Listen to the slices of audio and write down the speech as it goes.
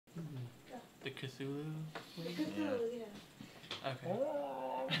The Cthulhu? The Cthulhu, yeah. Okay.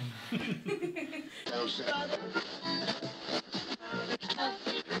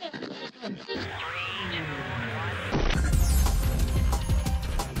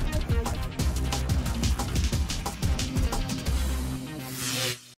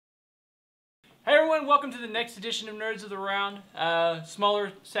 Hey everyone, welcome to the next edition of Nerds of the Round.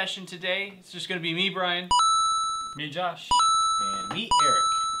 Smaller session today. It's just going to be me, Brian. Me, Josh. And me, Eric.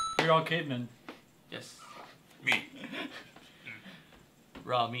 We're all cavemen. Yes. Me.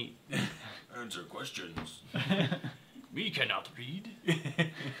 Raw meat. Answer questions. We cannot read.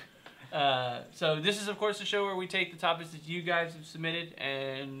 So this is, of course, the show where we take the topics that you guys have submitted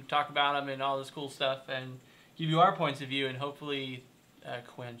and talk about them and all this cool stuff and give you our points of view and hopefully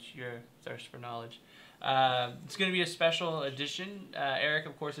quench your thirst for knowledge. It's going to be a special edition. Eric,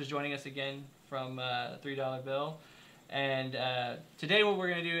 of course, is joining us again from $3 Bill. And today what we're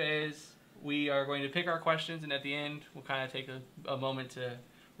going to do is we are going to pick our questions, and at the end we'll kind of take a moment to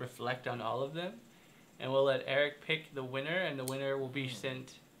reflect on all of them. And we'll let Eric pick the winner, and the winner will be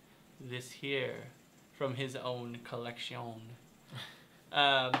sent this here from his own collection.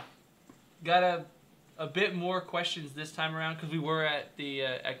 Got a bit more questions this time around because we were at the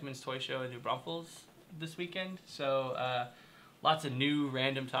Ekman's Toy Show in New Braunfels this weekend. So lots of new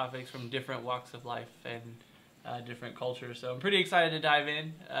random topics from different walks of life and different cultures. So I'm pretty excited to dive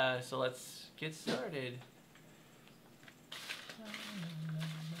in. So let's get started.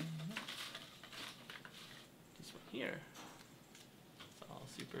 This one here. It's all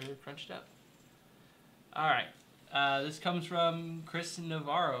super crunched up. All right. This comes from Chris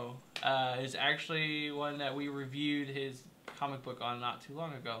Navarro. Is actually one that we reviewed his comic book on not too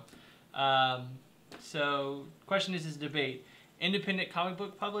long ago. So, question is his debate: independent comic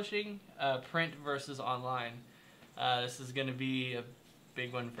book publishing, print versus online. This is going to be a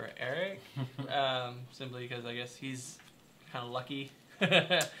big one for Eric, simply because I guess he's kind of lucky.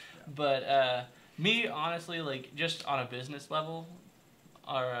 But me, honestly, like just on a business level,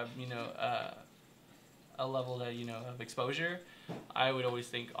 or a level that of exposure, I would always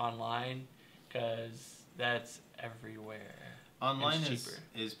think online because that's everywhere. Online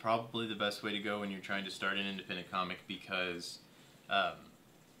is probably the best way to go when you're trying to start an independent comic because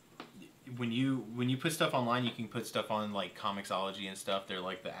when you put stuff online, you can put stuff on like Comixology and stuff. They're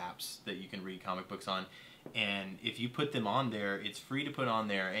like the apps that you can read comic books on, and if you put them on there, it's free to put on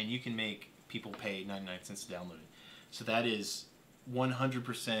there, and you can make people pay 99 cents to download it. So that is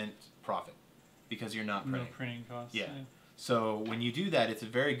 100% profit. Because you're not printing. No printing costs. Yeah. So when you do that, it's a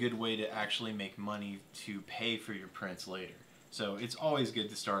very good way to actually make money to pay for your prints later. So it's always good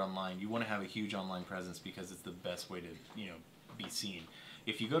to start online. You want to have a huge online presence because it's the best way to, be seen.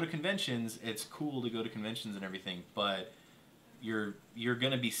 If you go to conventions, it's cool to go to conventions and everything, but you're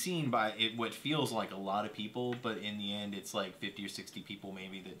going to be seen by what feels like a lot of people, but in the end it's like 50 or 60 people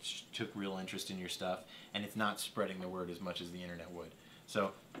maybe that took real interest in your stuff, and it's not spreading the word as much as the internet would.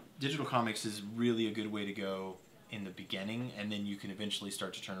 So digital comics is really a good way to go in the beginning, and then you can eventually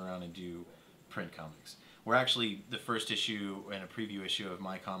start to turn around and do print comics. We're actually, the first issue and a preview issue of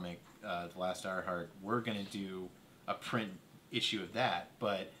my comic, The Last Ironheart, we're going to do a print issue of that,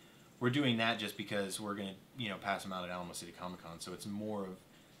 but we're doing that just because we're going to pass them out at Alamo City Comic Con, so it's more of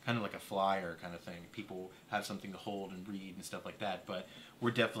kind of like a flyer kind of thing. People have something to hold and read and stuff like that, but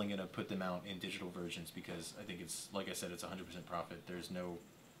we're definitely going to put them out in digital versions because I think it's, like I said, it's 100% profit. There's no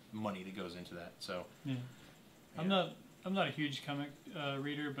money that goes into that. So yeah. I'm not a huge comic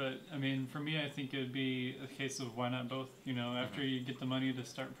reader, but I mean, for me, I think it would be a case of why not both. After you get the money to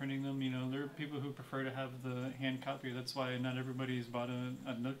start printing them, there are people who prefer to have the hand copy. That's why not everybody's bought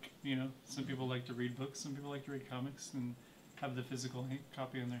a Nook. Some people like to read books, some people like to read comics and have the physical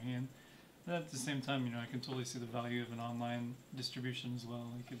copy in their hand. And at the same time, I can totally see the value of an online distribution as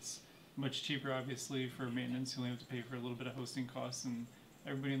well. Like, it's much cheaper, obviously, for maintenance. You only have to pay for a little bit of hosting costs, and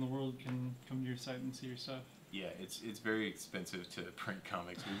everybody in the world can come to your site and see your stuff. Yeah, it's very expensive to print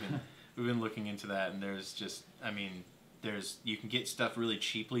comics. We've been looking into that, and there's just, you can get stuff really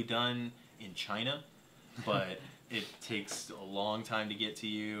cheaply done in China, but it takes a long time to get to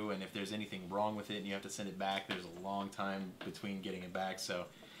you, and if there's anything wrong with it and you have to send it back, there's a long time between getting it back. So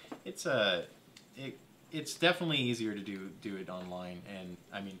it's definitely easier to do it online, and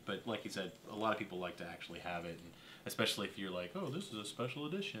but like you said, a lot of people like to actually have it, and especially if you're like, oh, this is a special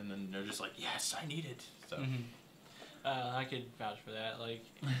edition, and they're just like, yes, I need it. So I could vouch for that. Like,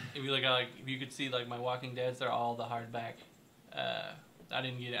 if you look at if you could see my Walking Deads, they're all the hardback. I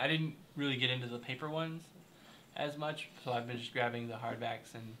didn't really get into the paper ones as much, so I've been just grabbing the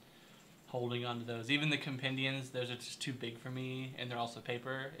hardbacks, and holding on to those. Even the compendiums, those are just too big for me, and they're also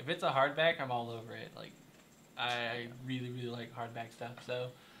paper. If it's a hardback, I'm all over it. Like, I really, really like hardback stuff. So,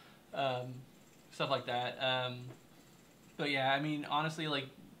 stuff like that. But yeah, I mean, honestly, like,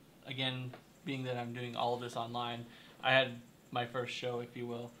 again, being that I'm doing all of this online, I had my first show, if you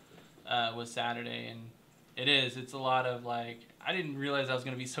will, was Saturday, and it's a lot of, like, I didn't realize I was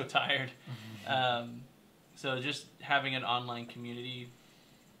going to be so tired. So just having an online community,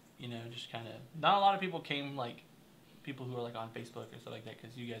 you know, just kind of, not a lot of people came, like, people who are, like, on Facebook or stuff like that,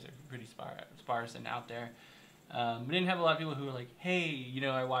 because you guys are pretty sparse and out there. We didn't have a lot of people who were like, hey, you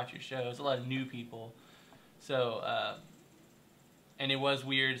know, I watch your show. It's a lot of new people. So, and it was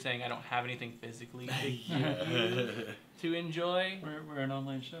weird saying I don't have anything physically to enjoy. We're an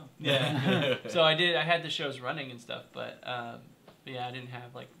online show. Yeah. So I had the shows running and stuff, but yeah, I didn't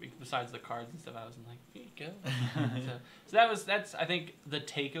have, like, besides the cards and stuff, I was like, here you go. So that's I think the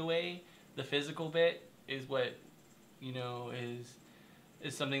takeaway, the physical bit is what, you know, is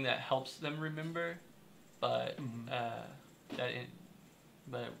something that helps them remember, but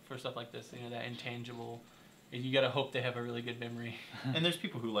but for stuff like this, you know, that intangible, you gotta hope they have a really good memory. And there's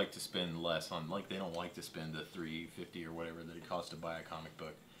people who like to spend less on, like, they don't like to spend the $3.50 or whatever that it costs to buy a comic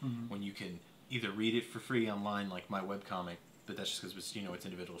book, when you can either read it for free online, like my webcomic, but that's just because it's, you know, it's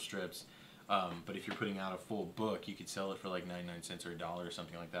individual strips. But if you're putting out a full book, you could sell it for like 99 cents or $1 or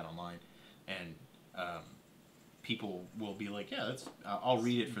something like that online, and people will be like, yeah, that's I'll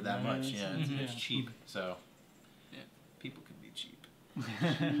read it for that much. Yeah, it's cheap. So yeah, people can be cheap.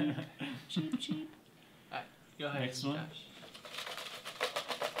 cheap. Go ahead. Next one. Josh.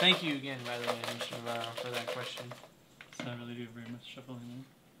 Thank you again, by the way, Mr. Navarro, for that question. It's not really doing very much shuffling there.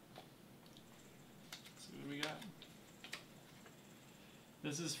 Let's see what we got.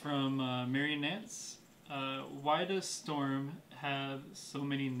 This is from Mary Nance. Why does Storm have so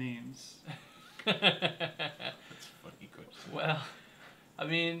many names? That's a funny question. Well, I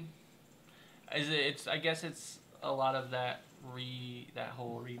mean, I guess it's a lot of that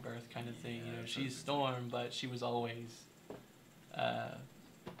whole rebirth kind of thing. You know, she's Storm, but she was always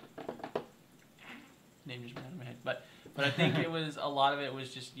name just went out of my head. But I think a lot of it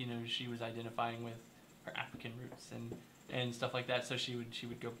was just, you know, she was identifying with her African roots and stuff like that. So she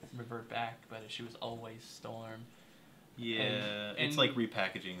would go revert back, but she was always Storm. Yeah, and it's like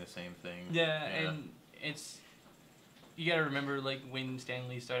repackaging the same thing. Yeah, and it's, you gotta remember, like, when Stan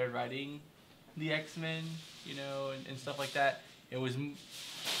Lee started writing the X-Men, you know, and stuff like that, he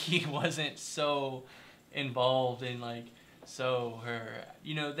wasn't so involved in, like, so her,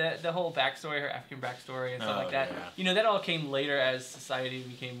 you know, the whole backstory, her African backstory and stuff like that, you know, that all came later as society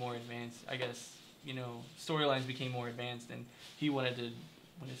became more advanced, I guess, you know, storylines became more advanced, and he wanted to,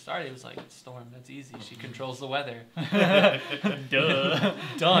 when it started, it was like, Storm, that's easy, she controls the weather. Duh.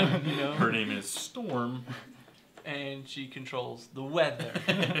 Done, you know. Her name is Storm. And she controls the weather.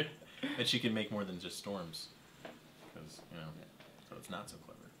 And she can make more than just storms. Because, you know, so it's not so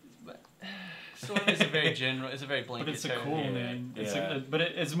clever. But Storm is a very general, it's a very blanket But it's a term. cool name. Yeah. But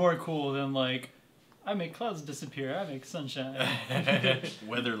it's more cool than, like, I make clouds disappear, I make sunshine.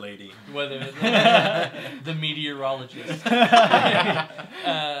 Weather lady. The meteorologist.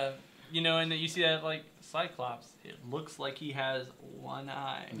 You know, and you see that, like, Cyclops, it looks like he has one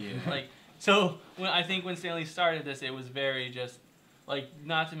eye. Yeah. Like, so I think when Stan Lee started this, it was very just, like,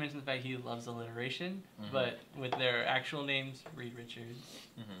 not to mention the fact he loves alliteration, but with their actual names, Reed Richards,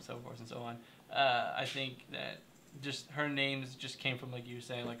 so forth and so on, I think that just her names just came from, like you were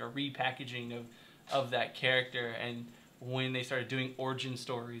saying, like a repackaging of that character. And when they started doing origin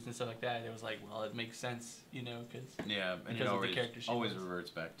stories and stuff like that, it was like, well, it makes sense, you know, because it always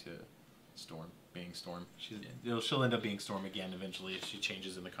reverts back to Storm being Storm. She'll end up being Storm again eventually if she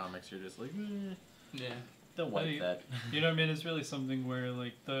changes in the comics. You're just like, don't like that. You know what I mean? It's really something where,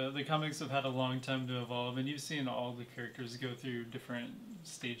 like, the comics have had a long time to evolve, and you've seen all the characters go through different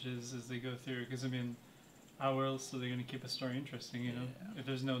stages as they go through. Because, I mean, how else are they going to keep a story interesting, you know? If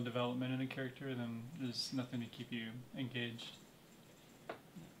there's no development in a character, then there's nothing to keep you engaged.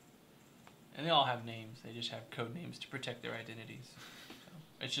 And they all have names. They just have code names to protect their identities. So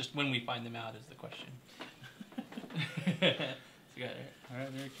it's just when we find them out is the question. Alright,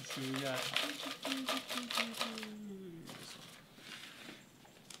 Eric, let's see what we got.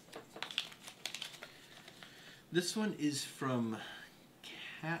 This one is from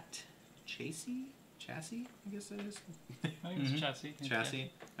Cat Chassis, I guess that is. I think it's Chassis.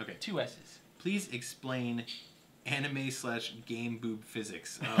 Chassis? Okay. 2 S's. Please explain anime/game boob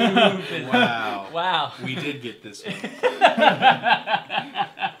physics. Oh, wow. Wow. We did get this one.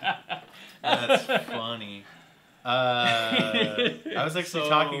 That's funny. I was actually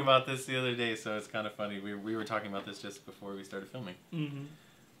talking about this the other day, so it's kind of funny. We were talking about this just before we started filming.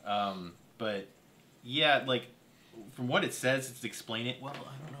 Mm-hmm. But yeah, like from what it says, it's explain it. Well,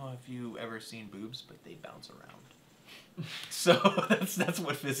 I don't know if you ever seen boobs, but they bounce around. So that's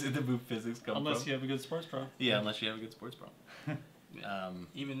what the boob physics come from. Unless you have a good sports bro. Yeah, unless you have a good sports bro.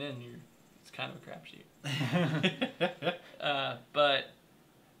 Even then, it's kind of a crapshoot. But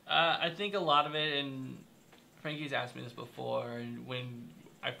I think a lot of it, and Frankie's asked me this before, and when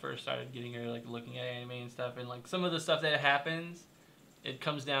I first started getting her like looking at anime and stuff, and like some of the stuff that happens, it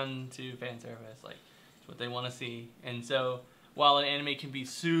comes down to fan service. Like it's what they want to see, and so while an anime can be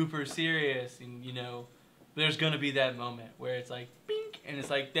super serious, and there's gonna be that moment where it's like bink, and it's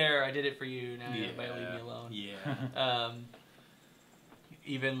like there, I did it for you. Now everybody leave me alone. Yeah.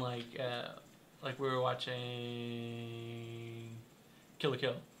 Even like we were watching Kill la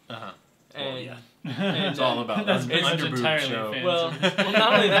Kill. And, yeah. And it's all about that's underboob show. Well,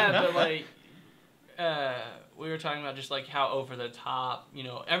 not only that, but like we were talking about just like how over the top,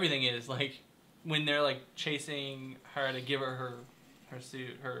 everything is like when they're like chasing her to give her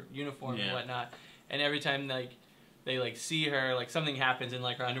suit, her uniform and whatnot, and every time like they like see her, like something happens and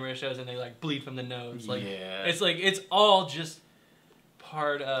like her underwear shows and they like bleed from the nose. Like it's all just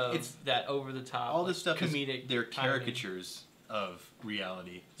part of that over the top. All this stuff comedic. They're caricatures of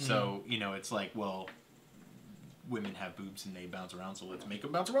reality. So it's like, well, women have boobs and they bounce around, so let's make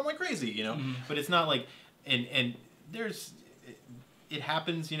them bounce around like crazy, But it's not like, and there's, it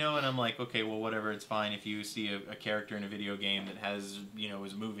happens, and I'm like, okay, well, whatever, it's fine. If you see a character in a video game that has,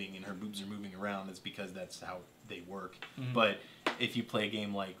 is moving and her boobs are moving around, it's because that's how they work. But if you play a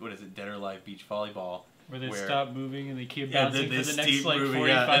game like, what is it, Dead or Alive Beach Volleyball, where they stop moving and they keep bouncing for the next like 45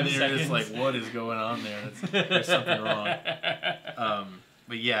 and seconds. You're just like, what is going on there? There's something wrong.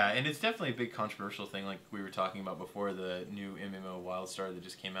 But yeah, and it's definitely a big controversial thing, like we were talking about before, the new MMO WildStar that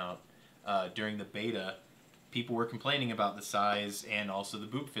just came out. During the beta, people were complaining about the size and also the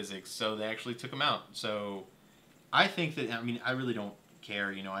boob physics, so they actually took them out. So I think that, I really don't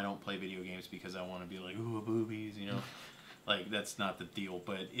care, I don't play video games because I want to be like, ooh, boobies, Like, that's not the deal,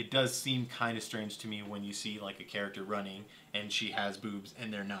 but it does seem kind of strange to me when you see, like, a character running and she has boobs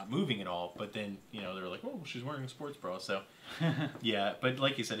and they're not moving at all, but then, they're like, oh, she's wearing a sports bra, so, yeah, but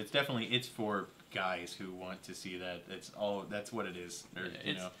like you said, it's for guys who want to see that. That's what it is,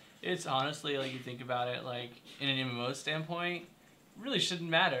 It's honestly, like, you think about it, like, in an MMO standpoint, really shouldn't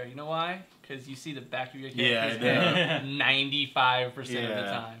matter. You know why? Because you see the back of your character's head 95% of the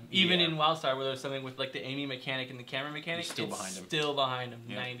time. Even in WildStar, where there's something with like the aiming mechanic and the camera mechanic, still behind them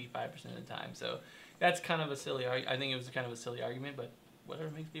 95% of the time. So that's kind of a silly. I think it was kind of a silly argument, but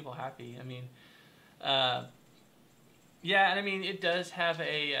whatever makes people happy. I mean, and I mean it does have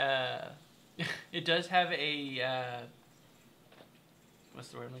a what's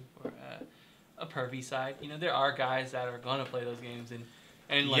the word I'm looking for? A pervy side. There are guys that are gonna play those games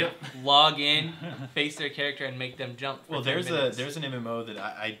and like log in, face their character, and make them jump. For 10 minutes. There's an MMO that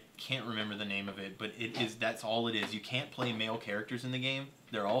I can't remember the name of it, but that's all it is. You can't play male characters in the game.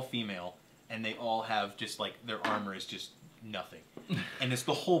 They're all female, and they all have just like their armor is just nothing, and it's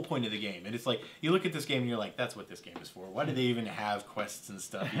the whole point of the game. And it's like you look at this game and you're like, that's what this game is for. Why do they even have quests and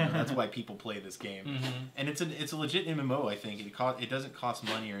stuff? That's why people play this game. And it's a legit MMO. I think it doesn't cost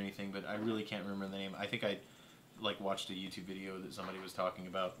money or anything, but I really can't remember the name. I think I watched a YouTube video that somebody was talking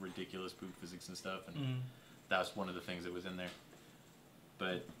about ridiculous boob physics and stuff, and that's one of the things that was in there.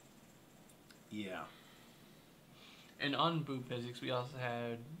 But yeah. And on boob physics, we also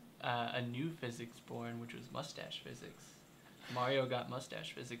had a new physics born, which was mustache physics. Mario got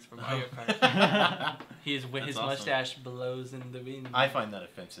mustache physics for Mario Kart. His awesome. Mustache blows in the wind. I find that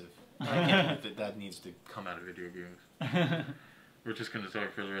offensive. I can't believe that needs to come out of video games. We're just going to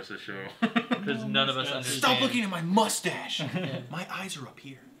talk for the rest of the show. Because none of us understand. Stop looking at my mustache! My eyes are up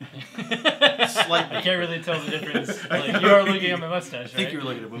here. Slightly. I can't really tell the difference. Like, you are looking at my mustache, right? I think you were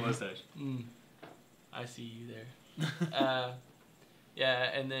looking at my mustache. I see you there.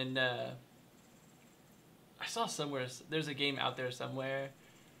 And then I saw somewhere, there's a game out there somewhere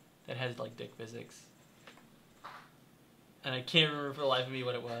that has like dick physics. And I can't remember for the life of me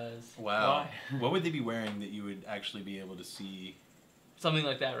what it was. Wow. What would they be wearing that you would actually be able to see? Something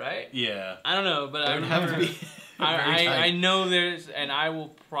like that, right? Yeah. I don't know, but I would have to be I know there's, and I will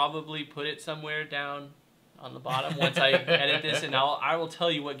probably put it somewhere down on the bottom once I edit this, and I will tell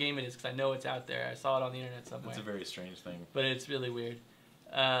you what game it is because I know it's out there. I saw it on the internet somewhere. It's a very strange thing. But it's really weird.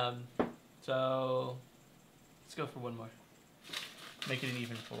 So let's go for one more. Make it an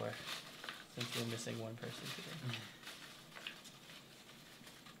even 4, since we're missing one person today.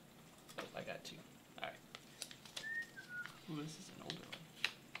 Oh, I got 2. All right. Ooh, this is an older one.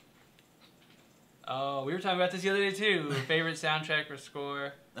 Oh, we were talking about this the other day too. Favorite soundtrack or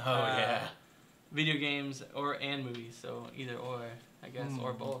score? Oh yeah. Video games and movies, so either or, I guess,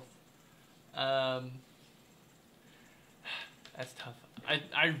 or both. That's tough.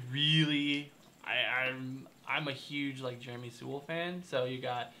 I'm a huge like Jeremy Sewell fan. So you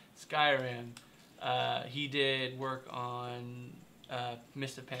got Skyrim. He did work on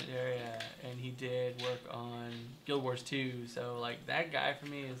Mist of Pandaria, and he did work on Guild Wars 2. So like that guy for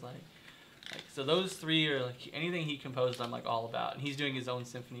me is like so those three are like anything he composed I'm like all about. And he's doing his own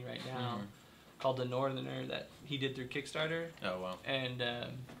symphony right now called The Northerner that he did through Kickstarter. Oh wow. And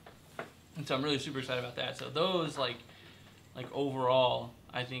so I'm really super excited about that. So those like overall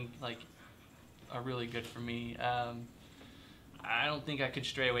I think like are really good for me. I don't think I could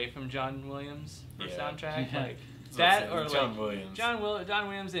stray away from John Williams for soundtrack. Like that or John like Williams. John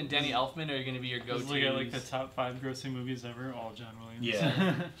Williams and Danny Elfman are going to be your go-to. Look at like the top 5 grossing movies ever, all John Williams.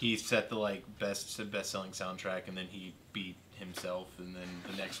 Yeah, he set the like best-selling soundtrack, and then he beat himself, and then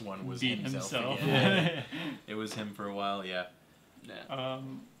the next one was himself. Yeah. It was him for a while. Yeah.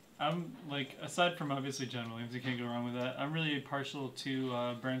 I'm like, aside from obviously John Williams, you can't go wrong with that. I'm really partial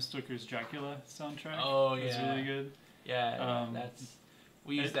to Bram Stoker's Dracula soundtrack. Oh yeah, it's really good. Yeah,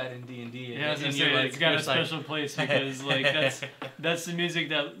 we use that in D&D. Yeah, I was gonna say, it's got a special place because like that's the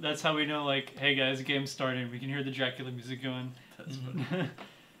music that's how we know like, hey guys, the game's starting. We can hear the Dracula music going. That's funny.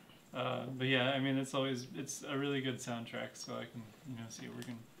 But yeah, I mean it's a really good soundtrack, so I can see what we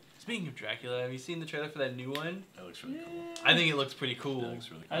can. Speaking of Dracula, have you seen the trailer for that new one? That looks really cool. I think it looks pretty cool. It looks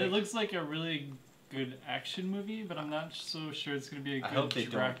really cool. It looks like a really good action movie, but I'm not so sure it's gonna be a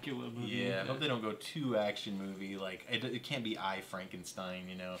good Dracula movie. Yeah, I hope they don't go too action movie. Like it can't be I, Frankenstein,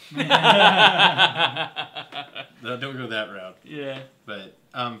 No, don't go that route. Yeah. But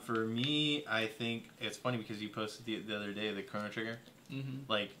for me, I think it's funny because you posted the other day the Chrono Trigger.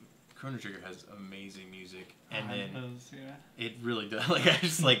 Like Chrono Trigger has amazing music, and then it really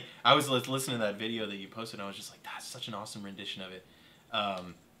does. Like I was listening to that video that you posted, and I was just like, that's such an awesome rendition of it.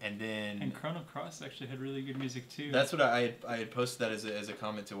 And Chrono Cross actually had really good music too. That's what I had posted that as a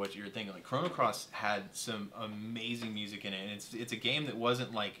comment to what you were thinking. Like Chrono Cross had some amazing music in it, and it's a game that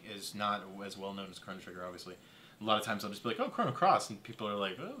wasn't like not as well known as Chrono Trigger, obviously. A lot of times I'll just be like, oh, Chrono Cross, and people are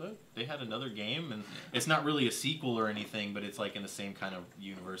like, oh, they had another game, and it's not really a sequel or anything, but it's like in the same kind of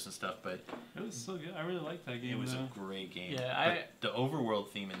universe and stuff. But it was so good. I really liked that game. It was a great game. Yeah, the overworld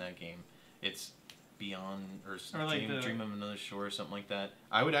theme in that game, it's Beyond or like Dream of Another Shore or something like that.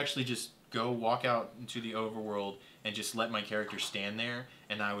 I would actually just go walk out into the overworld and just let my character stand there,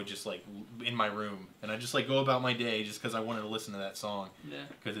 and I would just like in my room, and I just like go about my day just because I wanted to listen to that song. Yeah.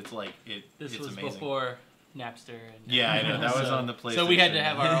 Because it's like This was amazing. Before Napster. And yeah, I know that was on the PlayStation. So we had to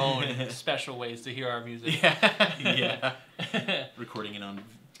have our own special ways to hear our music. Yeah. Recording it on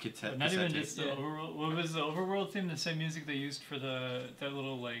cassette. Not even just the overworld. What was the overworld theme? The same music they used for that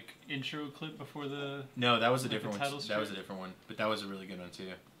little like intro clip before the. No, that was a different one. That was a different one, but that was a really good one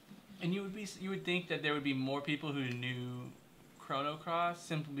too. And you would think that there would be more people who knew Chrono Cross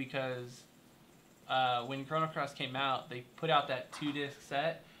simply because when Chrono Cross came out, they put out that 2-disc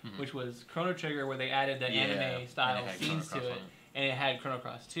set, which was Chrono Trigger, where they added the anime style scenes to it, and it had Chrono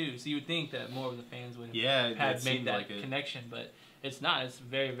Cross 2. So you would think that more of the fans would have made that connection, but it's not. It's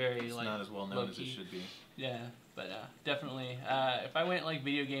very, very it's like not as well known as it should be. Yeah, but definitely. If I went like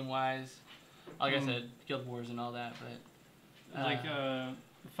video game wise, like I said, Guild Wars and all that, but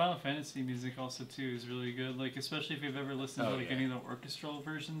Final Fantasy music also too is really good. Like especially if you've ever listened to like any of the orchestral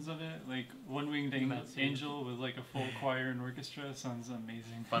versions of it, like One Winged Angel with like a full choir and orchestra sounds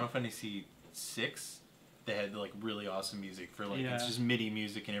amazing. Final Fantasy VI, they had like really awesome music for like it's just MIDI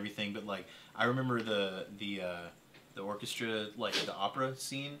music and everything. But like I remember the orchestra, like the opera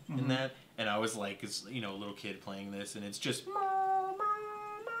scene in that, and I was like, it's a little kid playing this, and it's just. And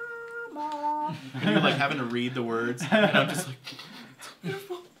you're like having to read the words, and I'm just like.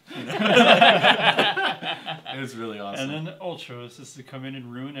 Beautiful. It was really awesome. And then Ultros is to come in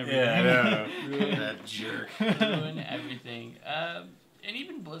and ruin everything. Yeah, ruin that jerk. Ruin everything. And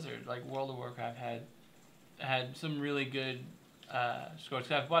even Blizzard, like World of Warcraft, had some really good scores.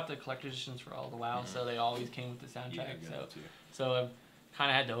 Cause I've bought the collector's editions for all the WoW, so they always came with the soundtrack. So I've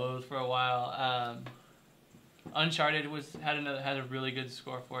kind of had those for a while. Uncharted had a really good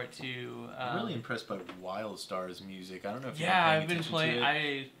score for it too. I'm really impressed by Wildstar's music. I don't know if I've been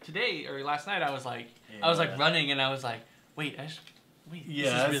playing. Today or last night I was like running and I was like, wait, wait,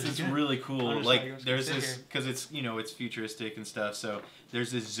 Yeah, this is it's good. really cool. I'm just Like, gonna there's sit this, here. because it's, it's futuristic and stuff, so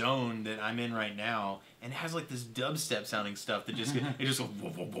there's this zone that I'm in right now, and it has, like, this dubstep sounding stuff that just, it just goes, whoa,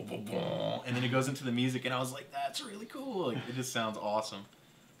 whoa, whoa, whoa, whoa, and then it goes into the music, and I was like, that's really cool. Like, it just sounds awesome.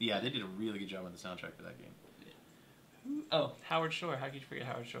 But yeah, they did a really good job on the soundtrack for that game. Oh, Howard Shore. How could you forget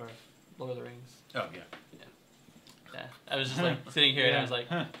Howard Shore? Lord of the Rings. Oh, yeah. Yeah. I was just like sitting here and I was like,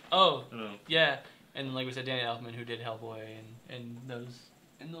 oh, yeah. And like we said, Danny Elfman, who did Hellboy and those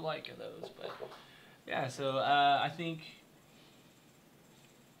and the like of those. But yeah, so I think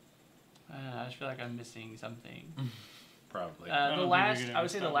I just feel like I'm missing something. Probably. I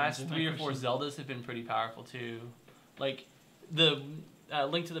would say the last 3 or 4 Zeldas have been pretty powerful too. Like the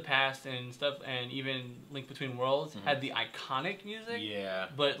Link to the Past and stuff, and even Link Between Worlds had the iconic music. Yeah.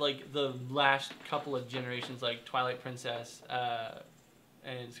 But like the last couple of generations, like Twilight Princess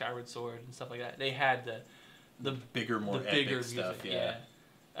and Skyward Sword and stuff like that, they had the bigger, more epic bigger stuff. music.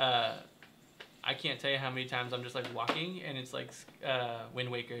 Yeah. I can't tell you how many times I'm just like walking and it's like Wind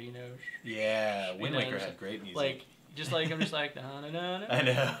Waker, Yeah, Wind Waker had great music. Like just like I'm just like na na na na. I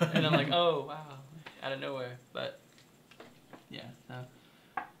know. And I'm like, oh wow, out of nowhere. But yeah.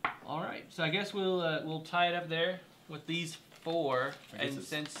 All right, so I guess we'll tie it up there with these 4, and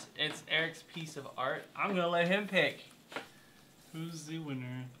since it's Eric's piece of art, I'm gonna let him pick. Who's the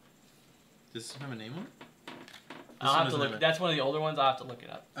winner? Does this have a name on it? I'll have to look. That's one of the older ones. I'll have to look it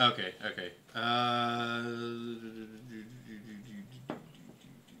up. Okay.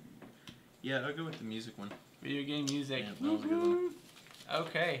 Yeah, I'll go with the music one. Video game music. Yeah, that was a good one.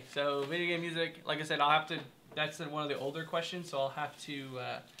 Okay, so video game music. Like I said, I'll have to. That's one of the older questions, so I'll have to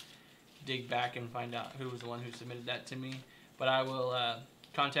dig back and find out who was the one who submitted that to me. But I will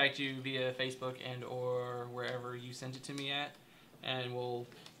contact you via Facebook and or wherever you sent it to me at, and we'll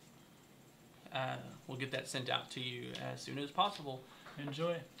get that sent out to you as soon as possible.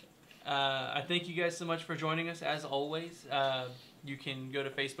 Enjoy. I thank you guys so much for joining us. As always, you can go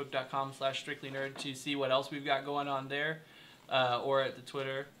to facebook.com/strictlynerd to see what else we've got going on there, or at the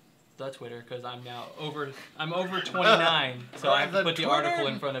Twitter, because I'm over 29, so I have to put the article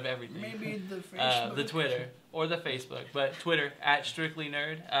in front of everything. Maybe the Facebook. The Twitter or the Facebook, but Twitter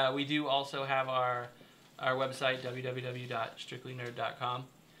 @strictlynerd. We do also have our website www.strictlynerd.com,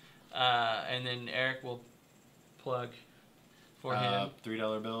 and then Eric will plug for him.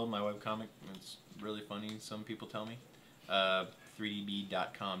 $3 bill, my webcomic. It's really funny. Some people tell me.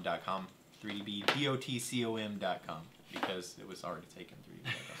 3db.com, 3db.com, because it was already taken.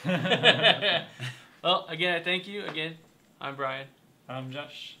 3db.com. Well, again, I thank you. Again, I'm Brian. I'm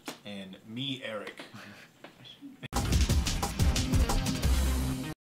Josh. And me, Eric.